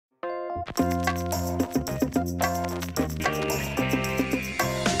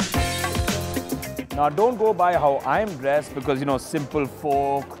Now don't go by how I'm dressed because, you know, simple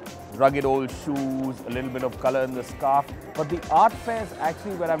folk, rugged old shoes, a little bit of color in the scarf. But the art fair is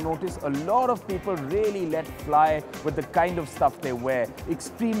actually where I've noticed a lot of people really let fly with the kind of stuff they wear.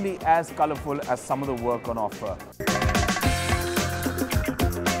 Extremely as colorful as some of the work on offer.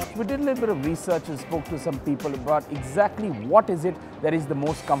 We did a little bit of research and spoke to some people about exactly what is it that is the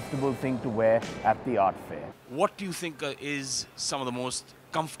most comfortable thing to wear at the art fair. What do you think is some of the most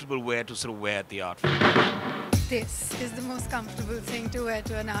comfortable wear to sort of wear at the art fair? This is the most comfortable thing to wear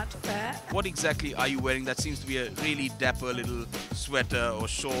to an art fair. What exactly are you wearing? That seems to be a really dapper little sweater or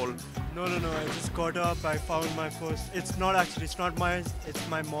shawl. No, I just got up, I found my first. It's not mine, it's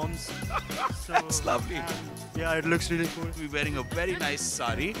my mom's. So, That's lovely. Yeah, it looks really cool. We're wearing a very nice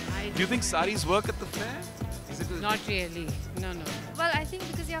sari. Do you think saris work at the fair? Is it Not really, no. Well, I think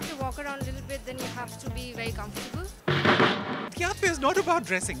because you have to walk around a little bit, then you have to be very comfortable. The art fair is not about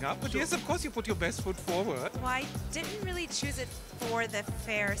dressing up, but yes, of course, you put your best foot forward. Well, I didn't really choose it for the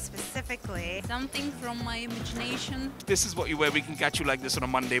fair specifically. Something from my imagination. This is what you wear. We can catch you like this on a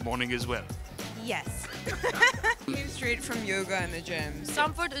Monday morning as well. Yes. Came straight from yoga and the gym.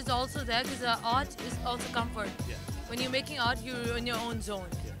 Comfort is also there because art is also comfort. Yeah. When you're making art, you're in your own zone.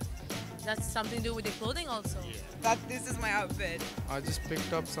 Yeah. That's something to do with your clothing also. Yeah. This is my outfit. I just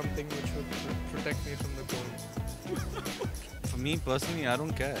picked up something which would protect me from the cold. For me personally, I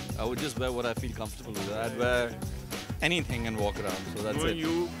don't care. I would just wear what I feel comfortable with. I'd wear anything and walk around, so that's it.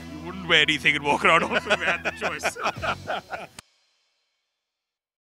 You wouldn't wear anything and walk around also if you had the choice.